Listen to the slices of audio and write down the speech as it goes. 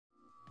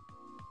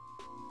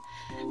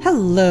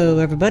Hello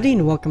everybody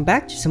and welcome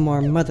back to some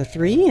more Mother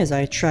 3 as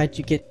I try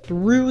to get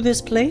through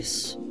this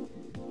place.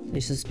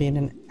 This is being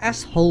an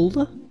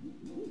asshole,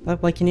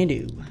 but what can you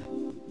do?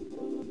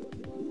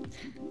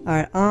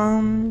 Alright,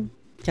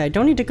 okay, I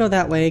don't need to go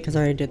that way because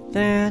I already did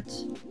that.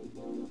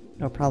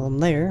 No problem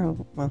there.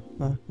 Oh,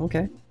 well,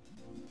 okay.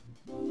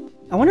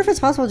 I wonder if it's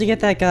possible to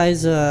get that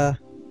guy's,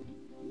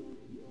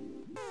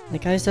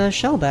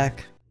 shell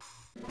back.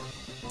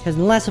 Because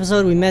in the last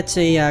episode we met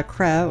a,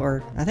 crab,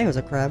 or I think it was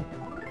a crab.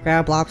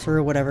 Crab, lobster,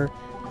 or whatever.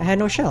 I had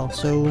no shell,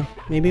 so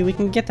maybe we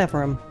can get that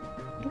for him.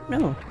 I don't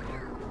know.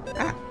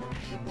 Ah!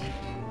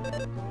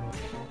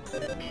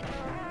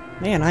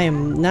 Man, I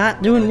am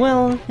not doing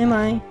well, am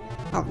I?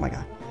 Oh my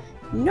god.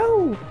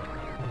 No!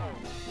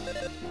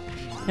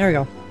 There we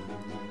go.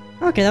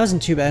 Okay, that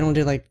wasn't too bad. I only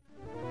did like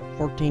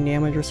 14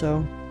 damage or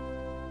so.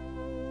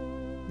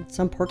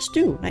 Some pork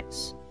stew.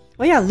 Nice.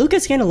 Oh yeah,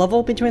 Lucas gained a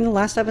level between the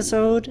last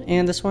episode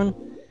and this one.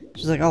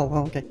 She's like, oh,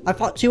 well, okay. I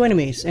fought 2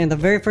 enemies, and the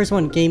very first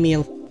one gave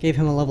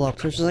him a level up.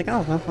 So she's like,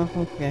 oh, well,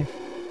 okay.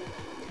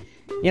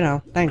 You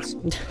know, thanks.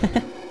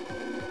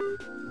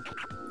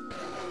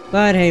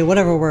 But hey,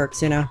 whatever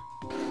works, you know.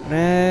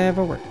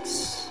 Whatever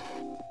works.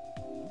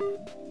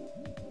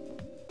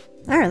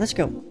 Alright, let's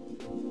go.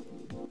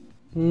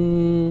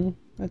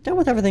 I've dealt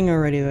with everything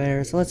already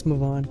there, so let's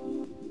move on.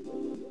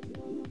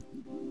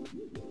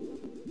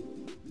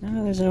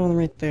 Oh, there's another one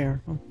right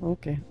there. Oh,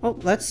 okay. Oh,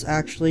 let's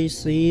actually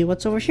see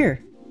what's over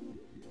here.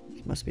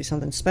 Must be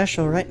something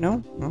special, right?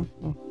 No?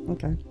 Oh,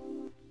 okay.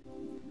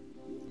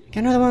 Got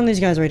another one of these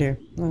guys right here.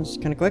 That was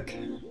kind of quick.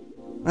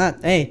 Ah,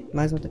 hey,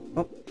 might as well.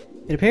 Oh,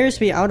 it appears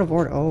to be out of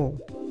order. Oh.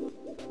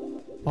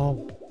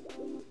 Oh.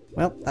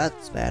 Well,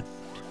 that's bad.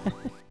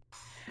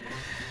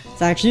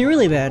 It's actually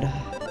really bad.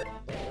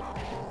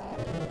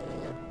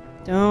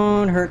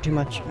 Don't hurt too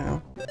much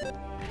now.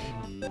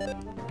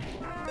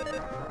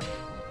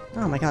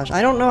 Oh my gosh,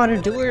 I don't know how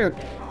to do it.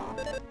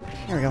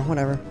 There we go,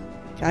 whatever.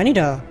 Okay, I need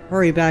to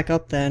hurry back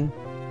up then.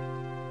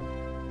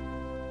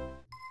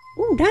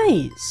 Ooh,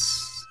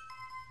 nice!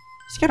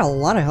 He's got a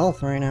lot of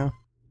health right now.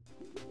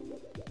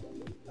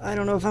 I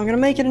don't know if I'm gonna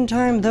make it in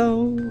time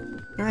though.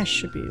 I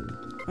should be.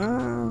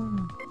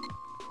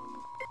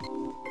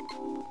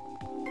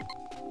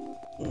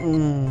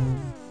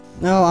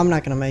 No, I'm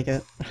not gonna make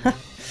it.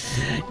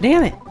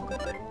 Damn it!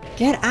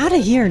 Get out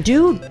of here,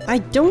 dude! I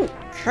don't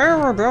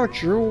care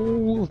about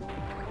you!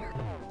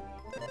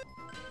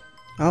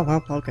 Oh,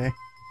 well, okay.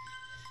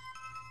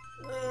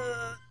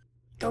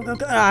 Go, go,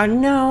 go! Ah,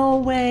 no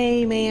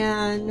way,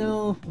 man!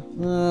 No.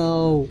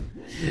 Oh.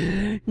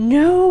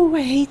 No!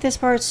 I hate this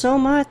part so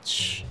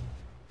much!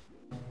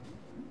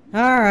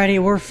 Alrighty,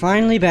 we're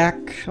finally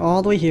back.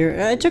 All the way here.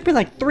 It took me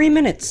like 3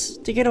 minutes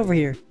to get over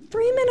here.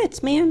 3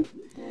 minutes, man!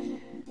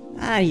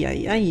 Ay,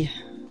 ay, ay.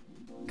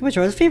 Come on,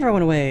 the fever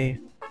went away.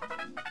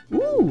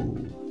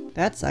 Ooh!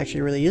 That's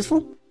actually really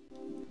useful.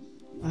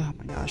 Oh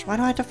my gosh, why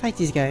do I have to fight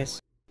these guys?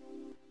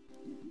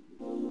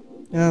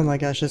 Oh my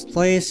gosh, this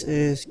place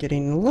is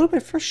getting a little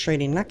bit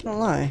frustrating, not gonna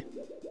lie.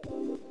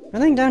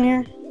 Anything down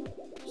here?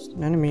 Just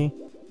an enemy.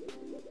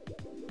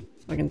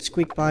 If I can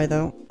squeak by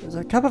though. There's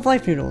a cup of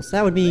life noodles.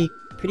 That would be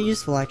pretty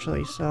useful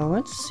actually. So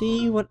let's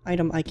see what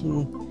item I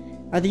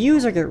can either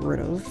use or get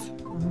rid of.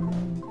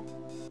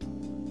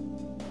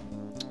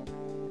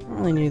 I don't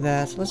really need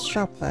that, so let's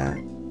shop that.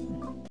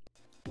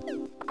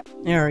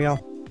 There we go.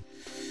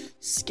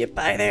 Skip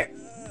by there.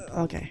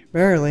 Okay,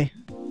 barely.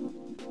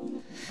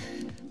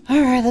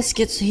 Alright, let's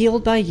get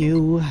healed by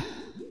you.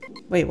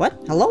 Wait,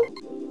 what? Hello?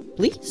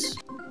 Please?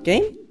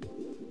 Game?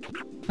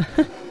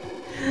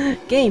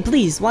 Game,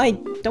 please, why?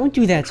 Don't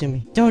do that to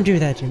me. Don't do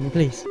that to me,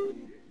 please.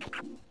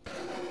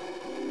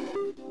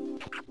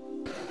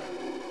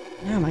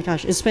 Oh my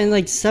gosh, it's been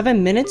like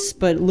 7 minutes,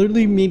 but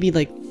literally maybe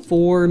like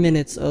 4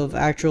 minutes of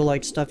actual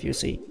like stuff you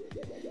see.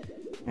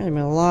 There's been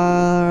a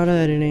lot of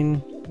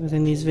editing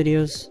within these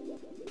videos.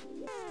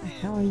 What the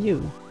hell are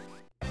you?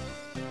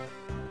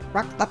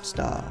 Rock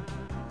Lobster.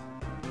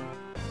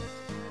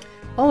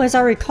 Oh, as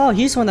I recall,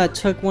 he's the one that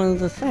took one of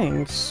the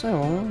things,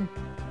 so...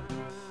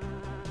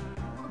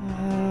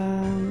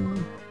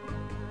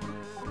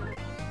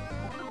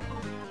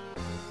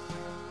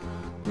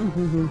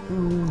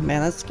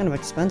 Man, that's kind of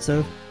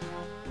expensive.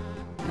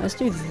 Let's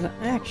do that.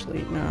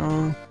 Actually,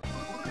 no.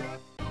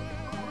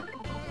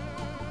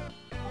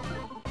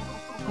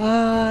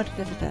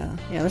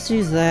 Yeah, let's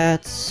use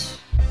that. Is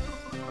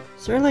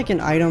there like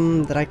an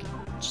item that I could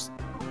just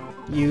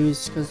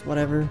use? Because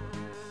whatever.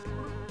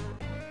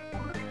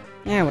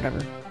 Yeah, whatever.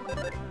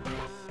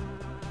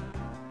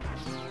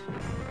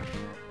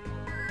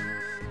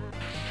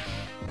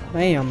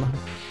 Bam.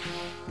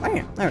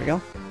 Bam. There we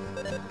go.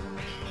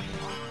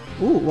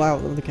 Ooh, wow.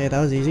 Okay, that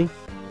was easy.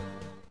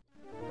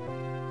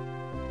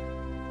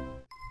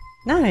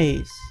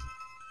 Nice.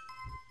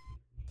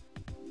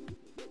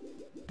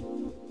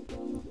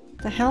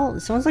 The hell?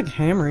 Sounds like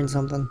hammering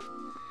something.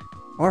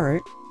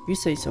 Alright, you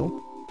say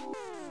so.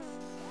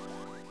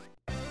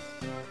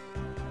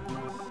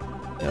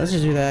 Yeah, let's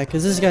just do that,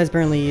 because this guy's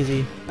apparently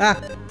easy. Ah!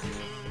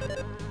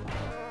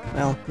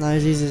 Well, not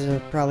as easy as I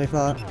probably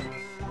thought.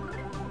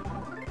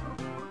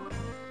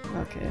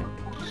 Okay.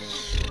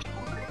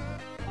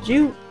 Did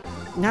you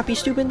not be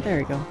stupid? There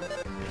you go.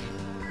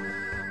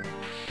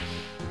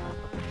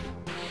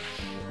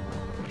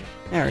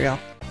 There we go.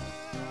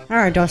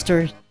 Alright,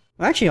 Duster.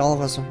 Well, actually, all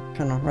of us are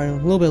kind of running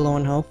a little bit low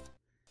on health.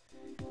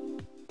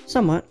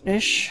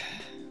 Somewhat-ish.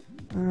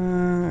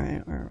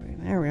 Alright, where are we?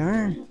 There we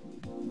are.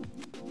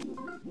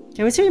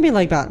 Okay, we seem to be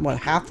like about, what,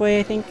 halfway,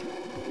 I think?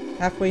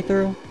 Halfway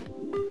through.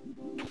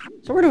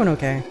 So we're doing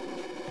okay.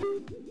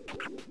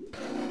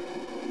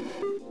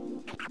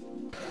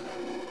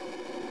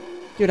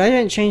 Dude, I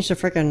didn't change the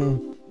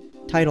frickin'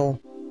 title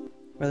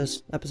for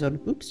this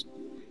episode. Oops.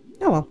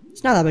 Oh well,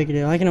 it's not that big a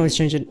deal. I can always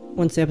change it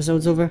once the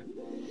episode's over.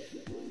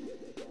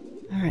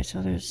 Alright,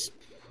 so there's...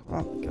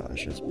 oh my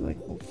gosh, there's like a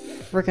whole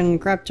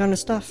frickin' crap ton of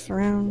stuff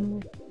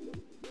around.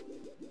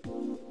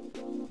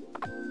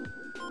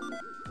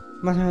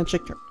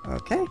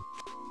 Okay.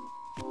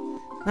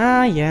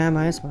 Ah, yeah,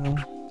 might as well.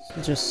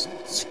 So just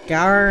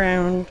scour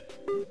around.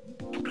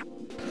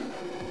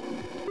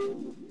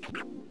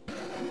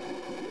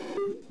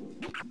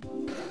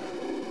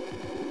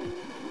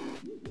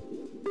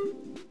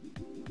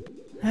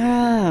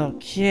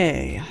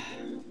 Okay.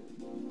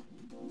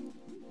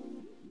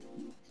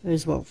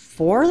 There's what,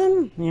 4 of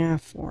them? Yeah,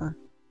 4.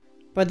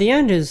 But the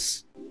end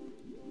is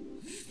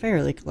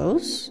fairly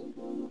close.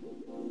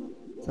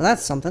 So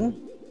that's something.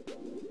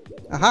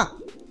 Aha!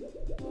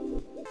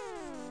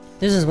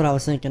 This is what I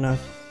was thinking of.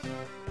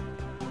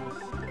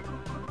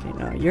 Okay,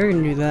 now you're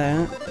gonna do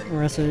that. The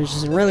rest of it is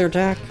just a regular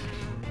attack.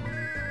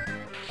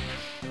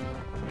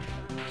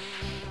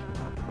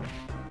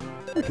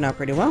 Working out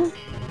pretty well.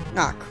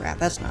 Ah, crap,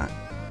 that's not.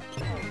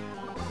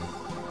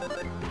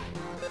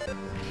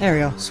 There we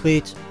go,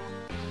 sweet.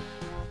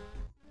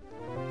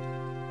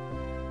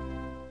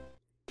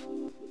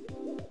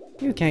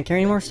 You can't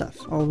carry any more stuff.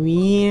 Oh,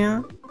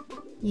 yeah?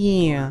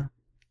 Yeah.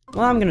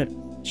 Well, I'm gonna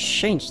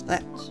change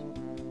that.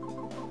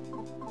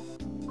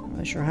 Not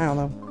really sure how,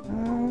 though.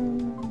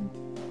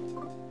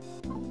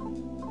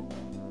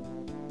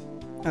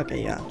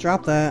 Okay, yeah,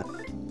 drop that.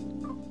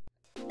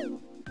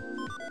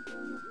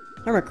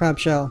 Hermit crab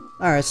shell.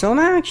 Alright, so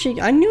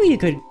I knew you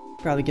could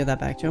probably give that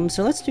back to him,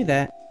 so let's do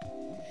that.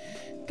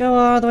 Go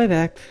all the way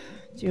back.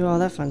 Do all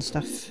that fun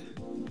stuff.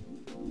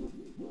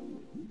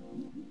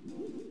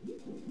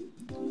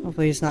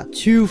 Hopefully he's not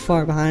too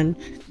far behind.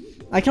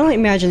 I can only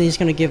imagine he's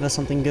gonna give us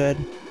something good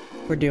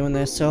for doing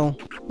this, so...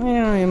 you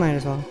know, you might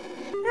as well.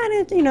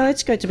 And you know,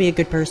 it's good to be a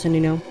good person,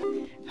 you know.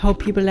 Help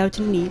people out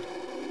in need.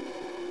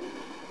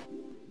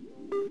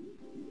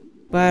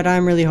 But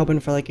I'm really hoping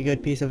for like a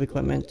good piece of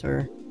equipment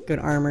or good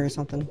armor or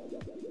something.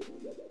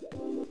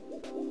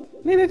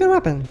 Maybe a good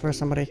weapon for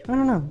somebody. I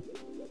don't know.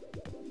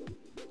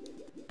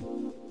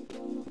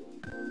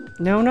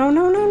 No, no,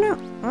 no, no, no!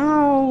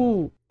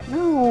 Oh!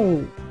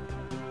 No!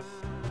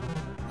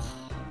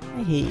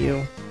 I hate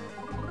you.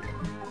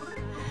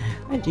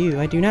 I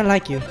do not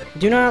like you. I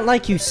do not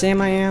like you,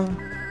 Sam I am.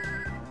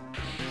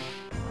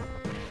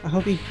 I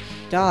hope you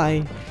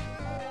die.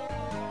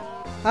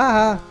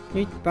 Haha!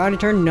 Your body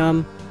turned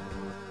numb.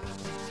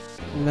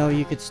 No,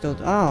 you could still...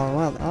 oh,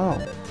 well, oh.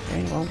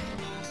 Okay, well.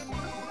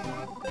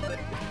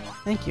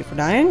 Thank you for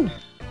dying.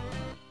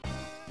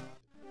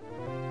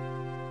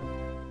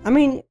 I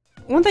mean,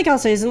 one thing I'll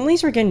say is at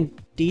least we're getting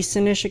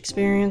decent-ish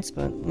experience,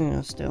 but, you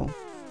know, still.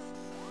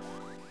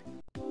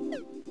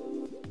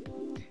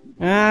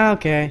 Ah,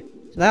 okay.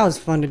 So that was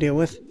fun to deal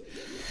with.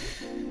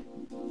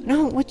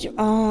 No, what you...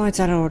 oh, it's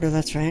out of order,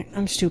 that's right.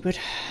 I'm stupid.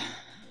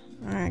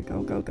 Alright,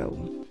 go, go,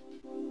 go.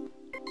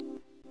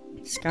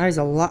 This guy's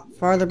a lot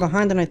farther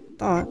behind than I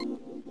thought.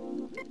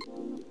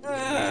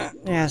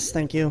 Yes,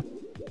 thank you.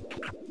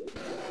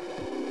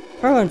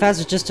 Probably went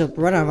faster just to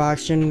run out of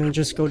oxygen and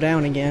just go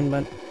down again,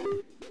 but...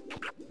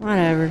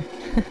 whatever.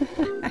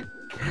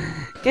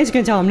 You guys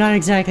can tell I'm not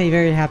exactly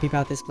very happy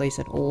about this place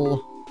at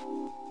all.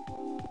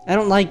 I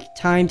don't like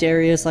timed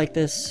areas like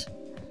this.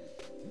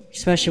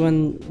 Especially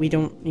when we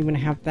don't even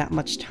have that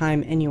much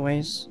time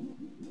anyways.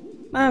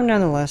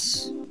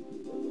 Nonetheless.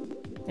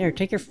 There,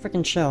 take your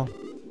frickin' shell.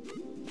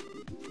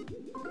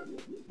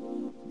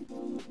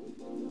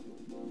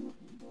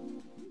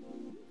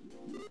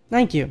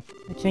 Thank you.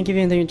 I can't give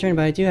you anything in return,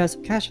 but I do have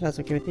some cash if that's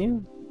okay with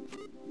you.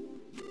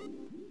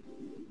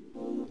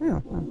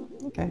 Oh,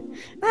 okay.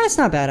 That's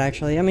not bad,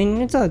 actually. I mean,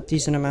 it's a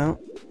decent amount.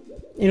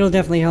 It'll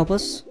definitely help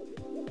us.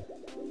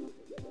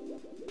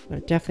 But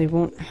it definitely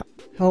won't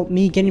help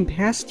me getting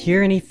past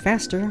here any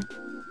faster.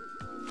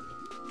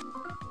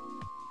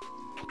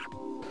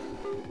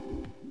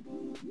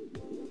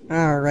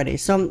 Alrighty,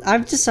 so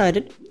I've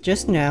decided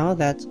just now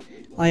that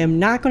I am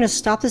not going to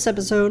stop this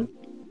episode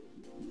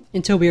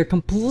until we are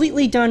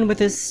completely done with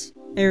this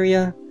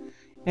area,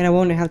 and I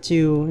won't have to,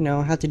 you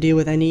know, have to deal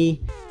with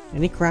any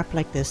crap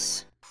like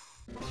this.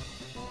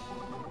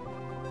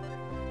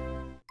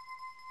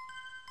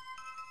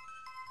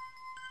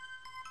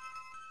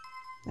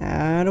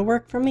 That'll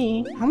work for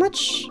me. How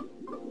much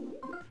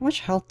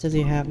health does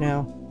he have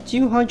now?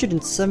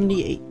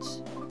 278.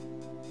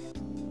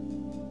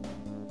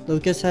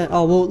 Lucas had.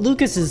 Oh well,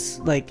 Lucas is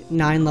like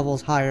 9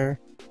 levels higher.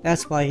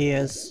 That's why he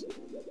is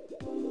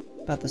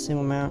about the same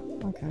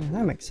amount. Okay,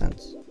 that makes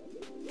sense.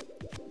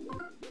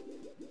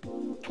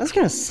 I was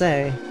gonna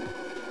say.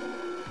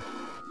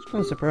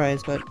 I'm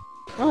surprised, but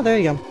oh, there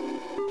you go.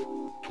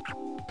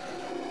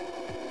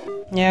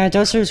 Yeah,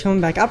 Duster's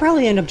coming back. I'll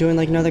probably end up doing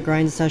like another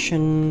grind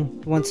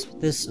session once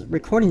this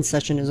recording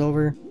session is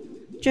over,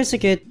 just to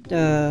get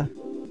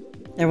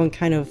everyone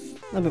kind of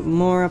a little bit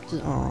more up to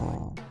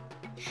a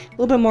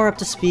little bit more up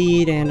to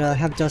speed, and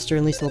have Duster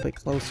at least a little bit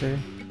closer.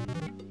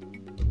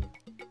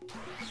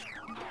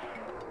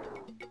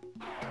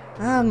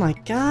 Oh my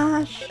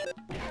gosh!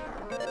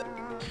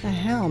 What the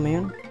hell,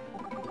 man?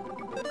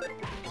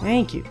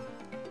 Thank you.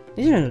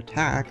 He didn't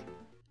attack.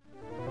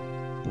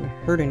 Didn't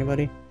hurt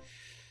anybody.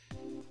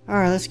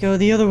 Alright, let's go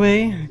the other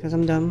way, because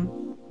I'm dumb.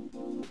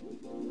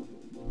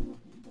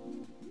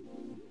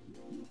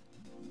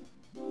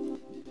 Oh my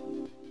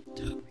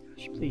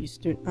gosh, please,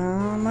 dude.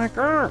 Oh my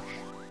gosh!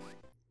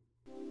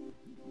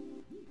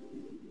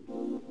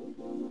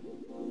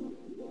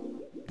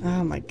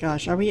 Oh my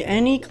gosh, are we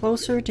any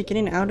closer to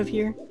getting out of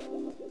here?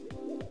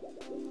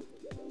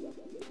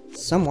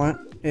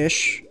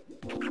 Somewhat-ish.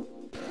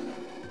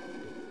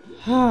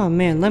 Oh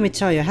man, let me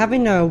tell you,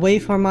 having a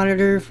waveform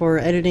monitor for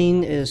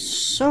editing is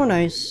so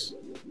nice.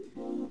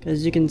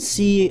 Because you can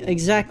see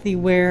exactly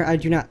where I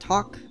do not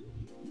talk.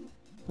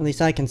 At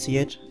least I can see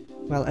it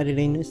while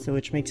editing, so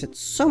which makes it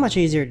so much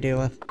easier to deal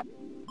with.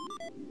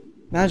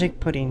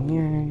 Magic pudding.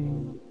 Yay.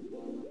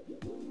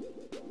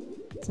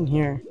 What's in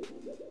here?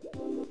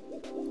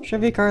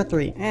 Trivia card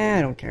 3.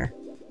 I don't care.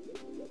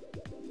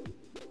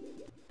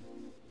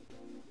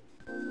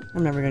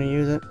 I'm never gonna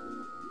use it.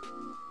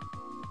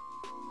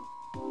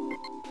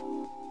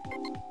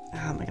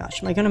 Oh my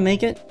gosh, am I gonna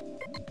make it?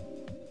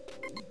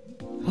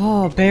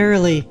 Oh,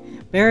 barely.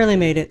 Barely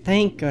made it,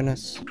 thank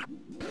goodness.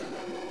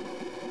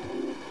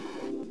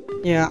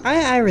 Yeah,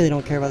 I really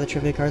don't care about the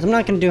trivia cards. I'm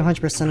not gonna do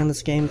 100% on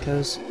this game,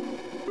 because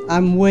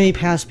I'm way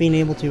past being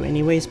able to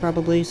anyways,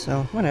 probably,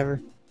 so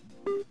whatever.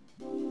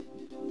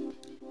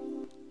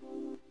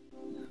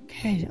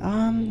 Okay,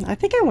 I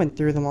think I went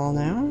through them all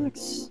now,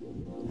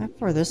 except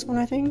for this one,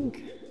 I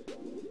think.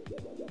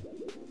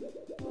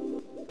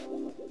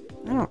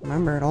 I don't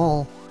remember at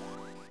all.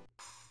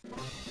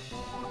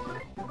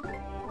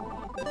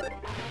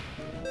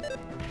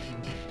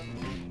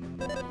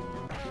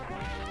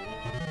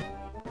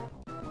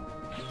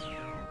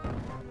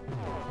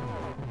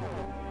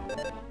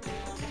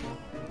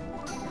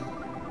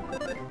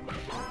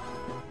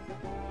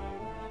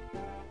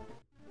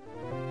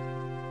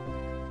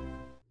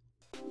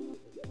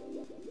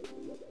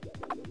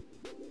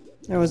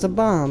 There was a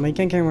bomb. I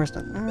can't carry more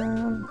stuff. Do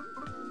I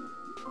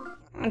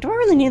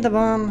really need the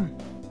bomb?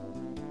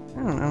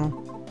 I don't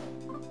know.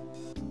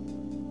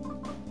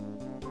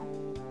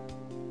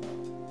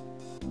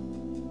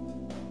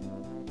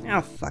 Oh,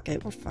 fuck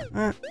it. We're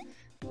fine.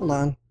 Hold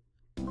on.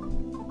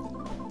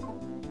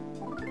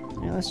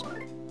 Yeah, let's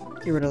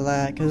get rid of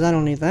that, because I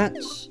don't need that.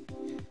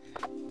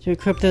 To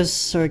equip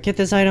this, or get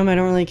this item, I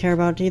don't really care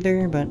about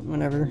either, but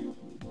whatever.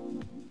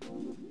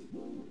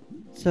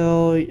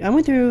 So, I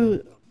went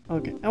through...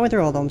 Okay, I went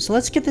through all of them. So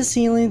let's get the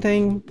ceiling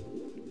thing.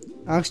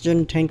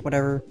 Oxygen tank,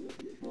 whatever.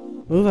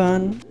 Move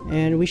on.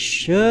 And we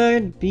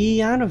should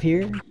be out of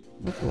here.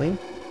 Hopefully.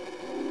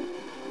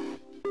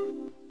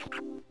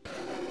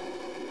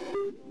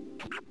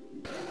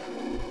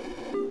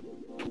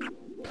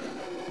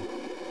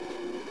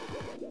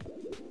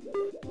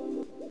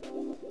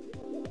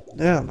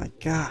 Oh my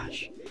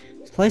gosh.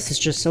 This place is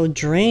just so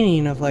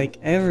draining of like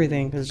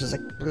everything. Because it's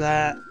just like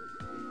blah.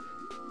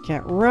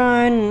 Can't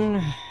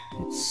run.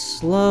 It's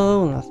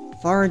slow and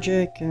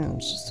lethargic, and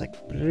it's just like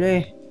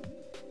bleh.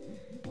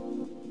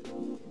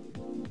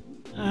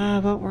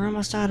 But we're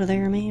almost out of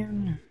there,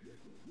 man.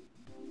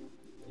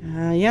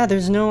 Yeah,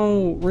 there's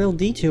no real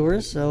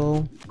detours,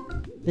 so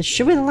this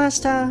should be the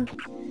last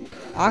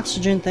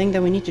oxygen thing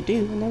that we need to do,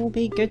 and then we'll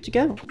be good to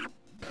go.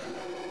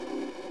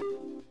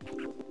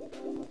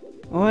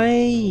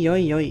 Oi,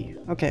 oi, oi.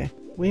 Okay,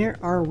 where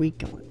are we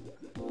going?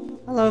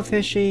 Hello,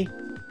 fishy.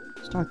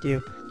 Let's talk to you.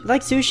 Do you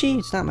like sushi?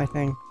 It's not my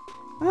thing.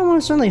 I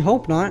want to certainly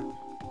hope not.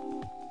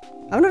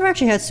 I've never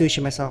actually had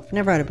sushi myself.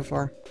 Never had it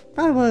before.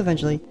 Probably will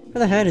eventually. For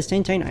the head is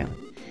Tain Island.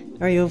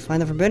 There you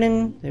find the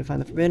forbidden. They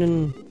find the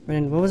forbidden.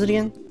 Forbidden. What was it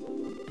again?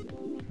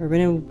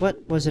 Forbidden.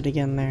 What was it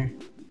again there?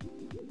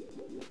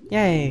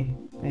 Yay!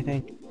 I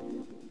think.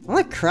 I'm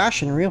like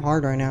crashing real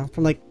hard right now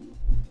from like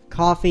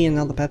coffee and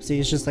all the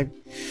Pepsi. It's just like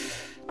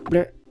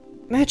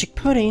magic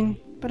pudding.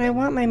 But I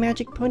want my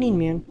magic pudding,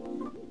 man.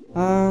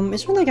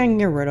 It's one like I can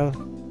get rid of.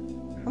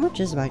 How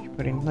much is magic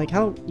pudding? Like,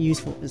 how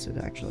useful is it,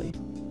 actually?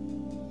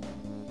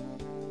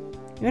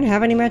 You gonna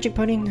have any magic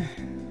pudding?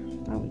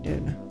 Thought we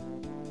did.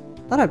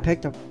 Thought I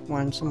picked up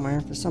one somewhere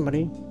for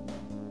somebody.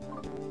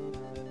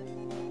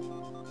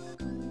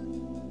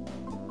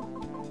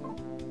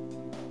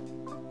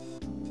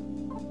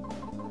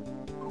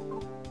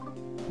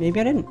 Maybe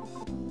I didn't.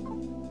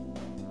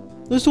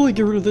 Let's totally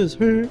get rid of this.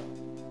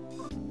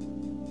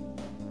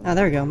 Ah,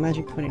 there we go.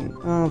 Magic pudding.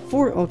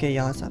 Four. Okay,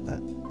 yeah, let's have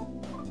that.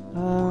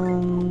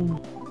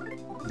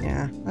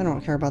 Yeah, I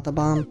don't care about the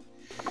bomb.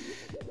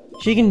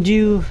 She can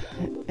do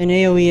an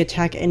AoE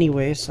attack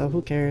anyway, so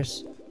who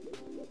cares?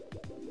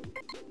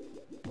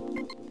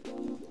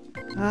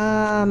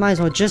 Might as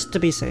well, just to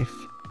be safe.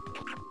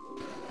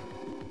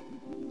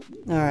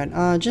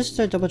 Alright, just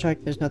to double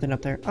check, there's nothing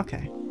up there.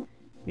 Okay.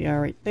 We are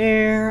right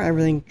there.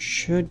 Everything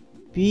should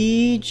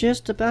be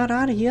just about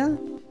out of here.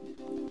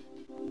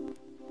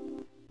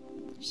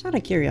 Just out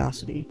of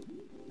curiosity.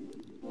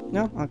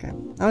 No? Okay.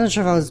 I wasn't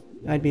sure if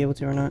I'd be able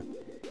to or not.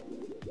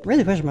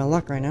 Really pushing my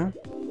luck right now.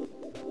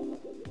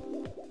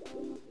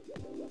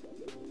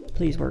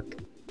 Please work.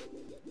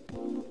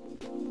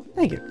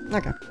 Thank you.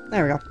 Okay.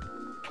 There we go.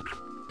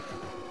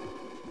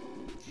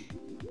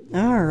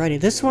 Alrighty,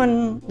 this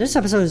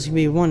episode is gonna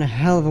be one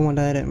hell of a one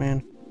to edit,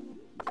 man.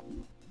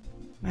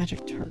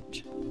 Magic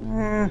tart.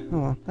 Oh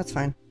well, that's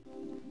fine.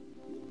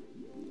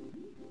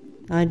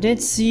 I did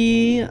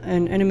see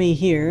an enemy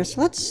here,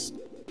 so let's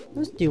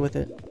deal with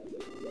it.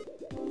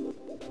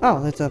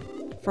 Oh, that's a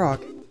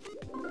frog.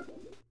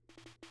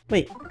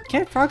 Wait,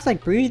 can't frogs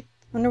like breathe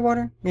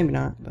underwater? Maybe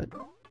not, but I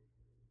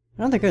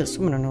don't think they're good at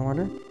swimming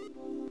underwater.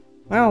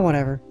 Well,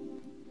 whatever.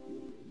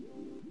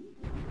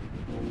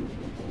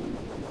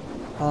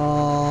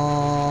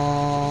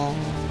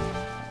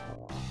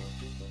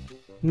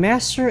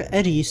 Master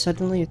Eddy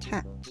suddenly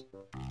attacked.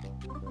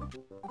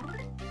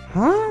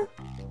 Huh?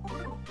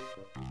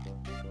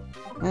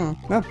 Oh,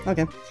 well,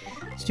 okay.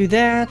 Let's do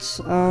that.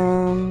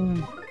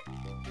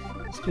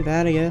 Let's do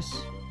that, I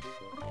guess.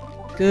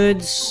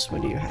 Goods.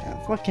 What do you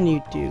have? What can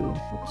you do?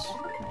 Oops.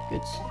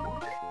 Goods.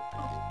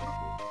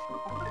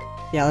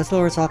 Yeah, let's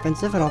lower its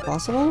offensive at all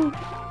possible.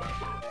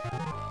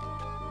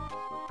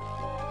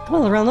 Come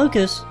on, around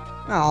Lucas.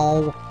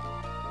 Oh.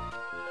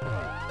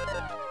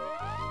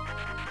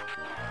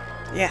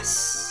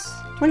 Yes.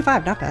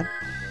 25, not bad.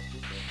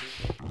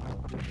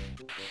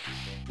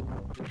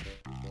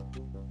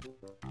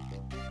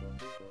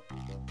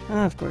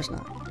 Of course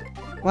not.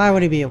 Why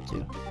would he be able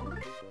to?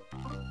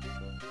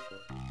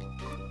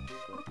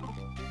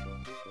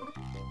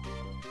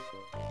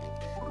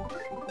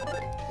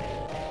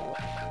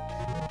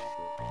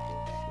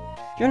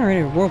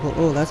 Generated whirlpool.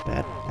 Oh, that's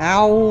bad.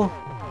 Ow!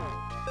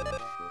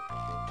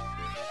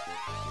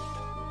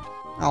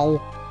 Ow.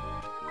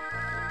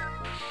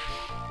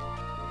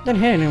 Didn't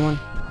hit anyone.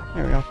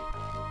 There we go.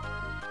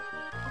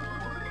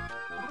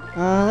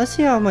 Let's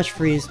see how much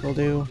freeze will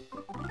do.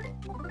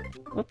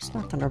 Whoops,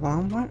 not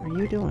Thunderbomb. What are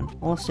you doing?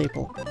 All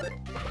staple.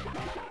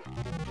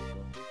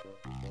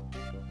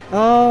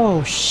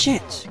 Oh,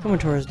 shit!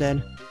 Kumatora's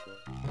dead.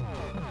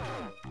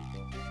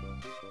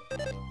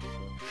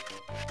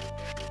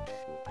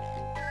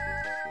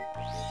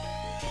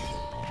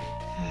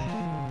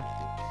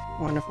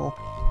 Wonderful.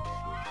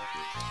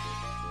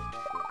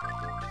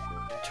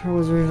 Tor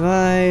was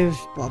revived.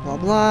 Blah blah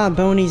blah.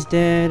 Boney's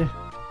dead.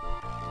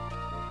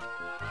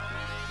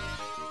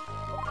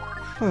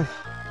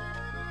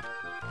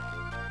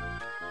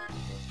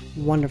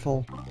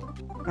 Wonderful.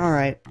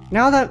 Alright.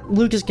 Now that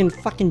Lucas can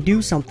fucking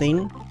do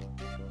something.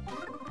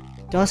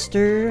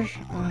 Duster.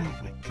 Oh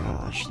my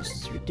gosh, this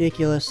is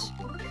ridiculous.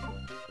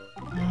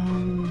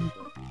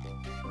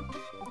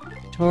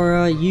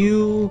 Tora,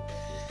 you...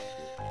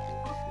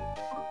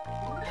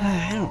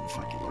 I don't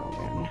fucking know,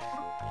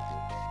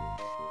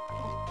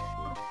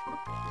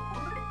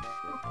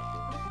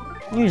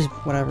 man. Use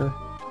whatever.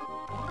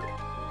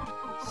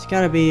 It's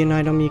gotta be an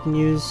item you can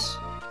use.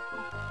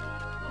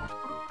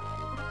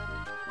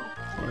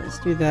 Okay, let's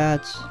do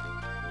that.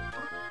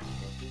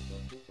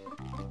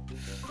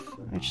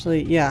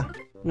 Actually, yeah.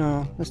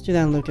 No, let's do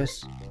that on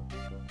Lucas.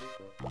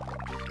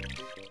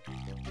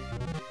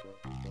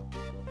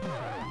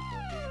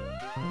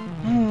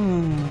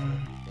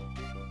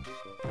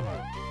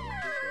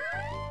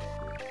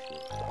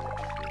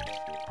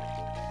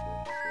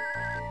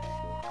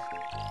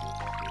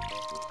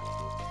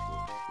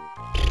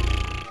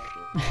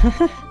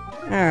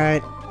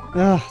 Alright.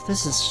 Ugh,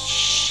 this is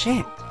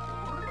shit.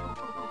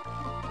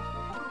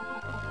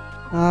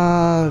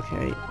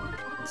 Okay.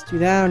 Let's do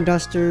that on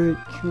Duster,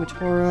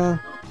 Kumatora.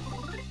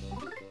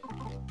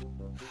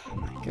 Oh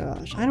my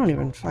gosh, I don't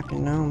even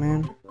fucking know,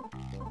 man.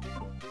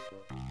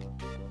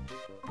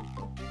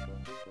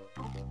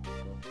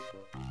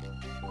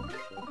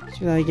 Let's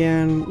do that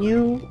again.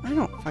 You, I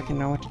don't fucking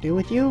know what to do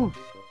with you.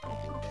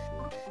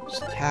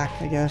 Just attack,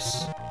 I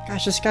guess.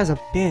 Gosh, this guy's a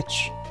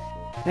bitch.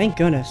 Thank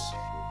goodness.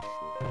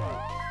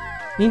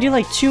 You can do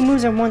like 2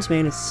 moves at once,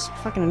 man. It's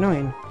fucking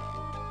annoying.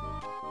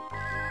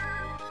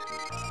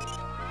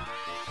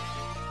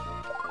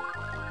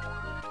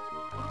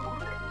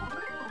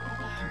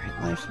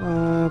 Alright, life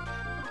up.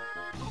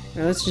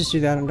 Yeah, let's just do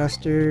that on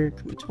Duster.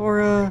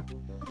 Kumatora.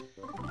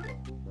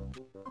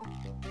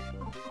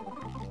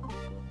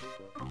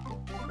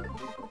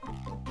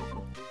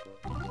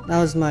 That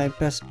was my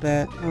best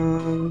bet.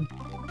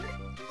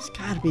 It's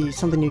gotta be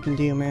something you can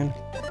do, man.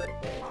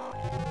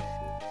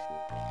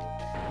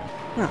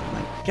 Oh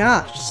my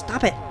gosh,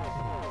 stop it!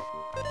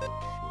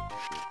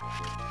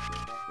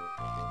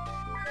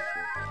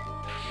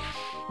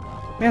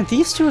 Man,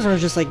 these tools are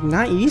just like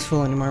not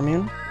useful anymore,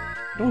 man.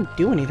 They don't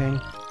do anything.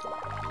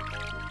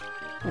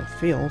 How it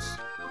feels.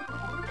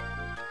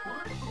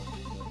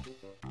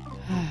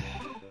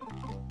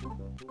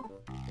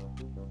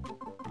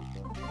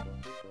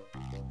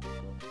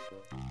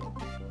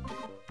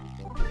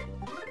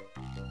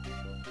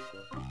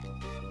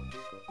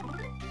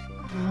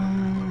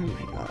 Oh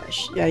my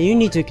gosh. Yeah, you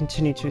need to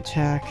continue to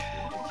attack.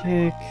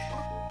 Kick.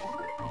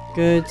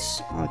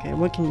 Goods. Okay,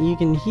 what can you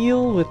can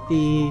heal with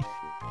the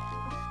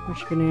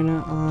push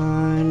banana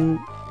on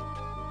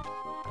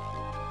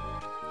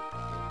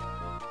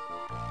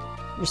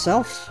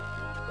yourself?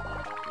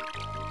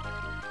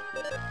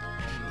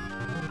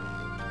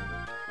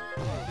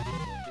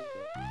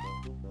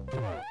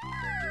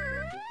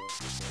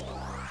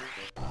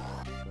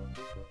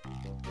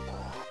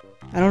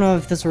 I don't know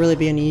if this will really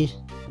be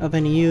of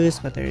any use,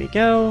 but there you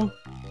go.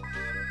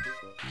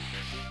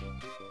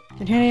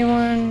 Did hit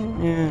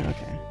anyone? Yeah,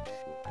 okay.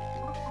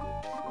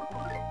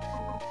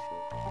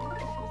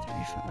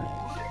 35.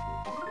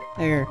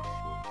 There.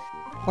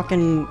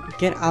 Fucking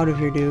get out of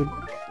here, dude.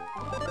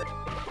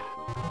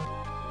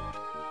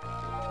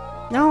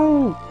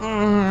 No!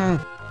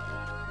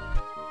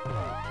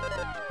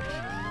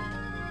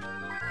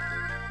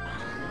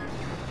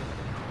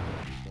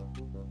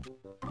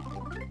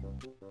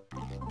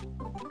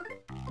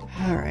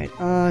 Alright,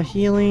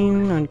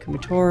 healing on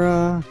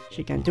Kumatora.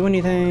 She can't do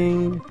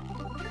anything.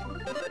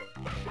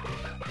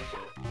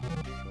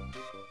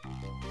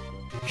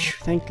 Phew,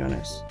 thank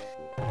goodness.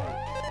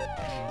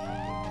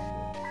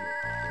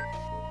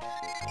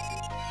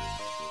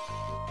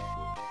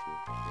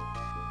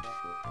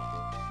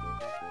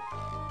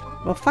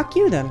 Well, fuck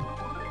you then.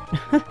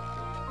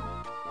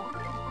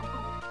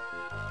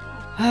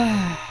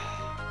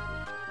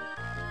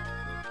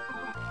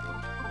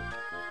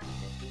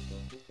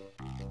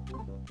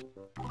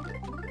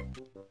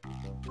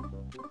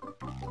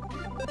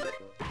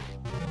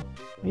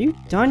 Are you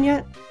done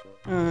yet?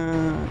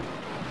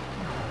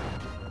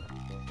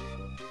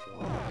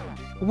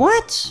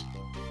 What?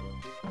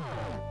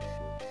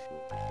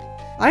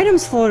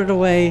 Items floated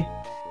away.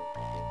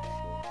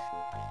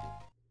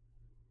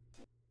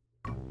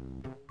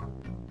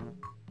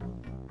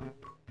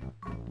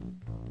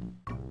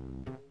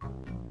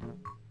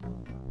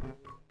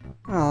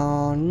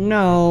 Oh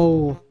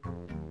no.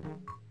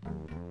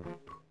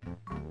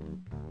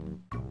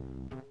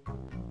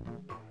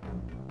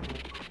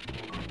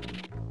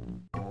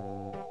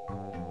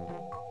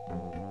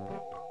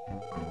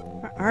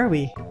 Where are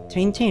we?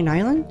 Taintain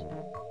Island?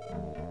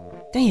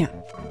 Damn.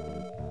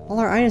 All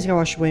our items got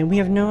washed away and we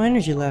have no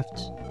energy left.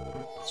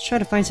 Let's try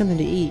to find something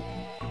to eat.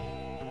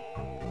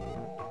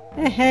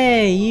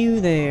 Hey,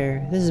 you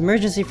there. This is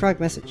emergency frog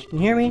message. Can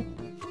you hear me?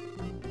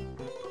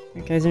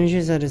 Alright guys, energy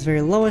is at its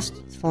very lowest.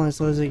 It's falling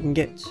as low as it can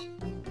get. So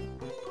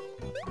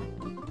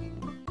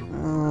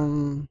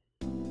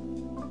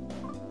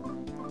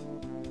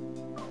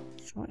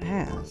it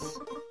has.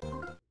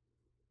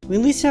 We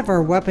at least have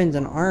our weapons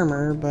and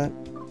armor, but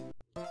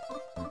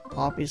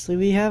obviously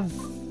we have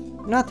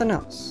nothing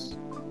else.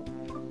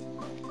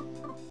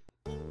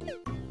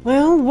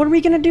 Well, what are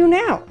we gonna do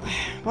now?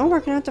 Well,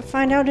 we're gonna have to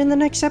find out in the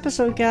next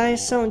episode,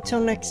 guys. So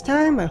until next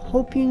time, I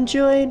hope you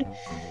enjoyed,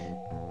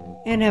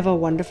 and have a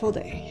wonderful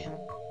day.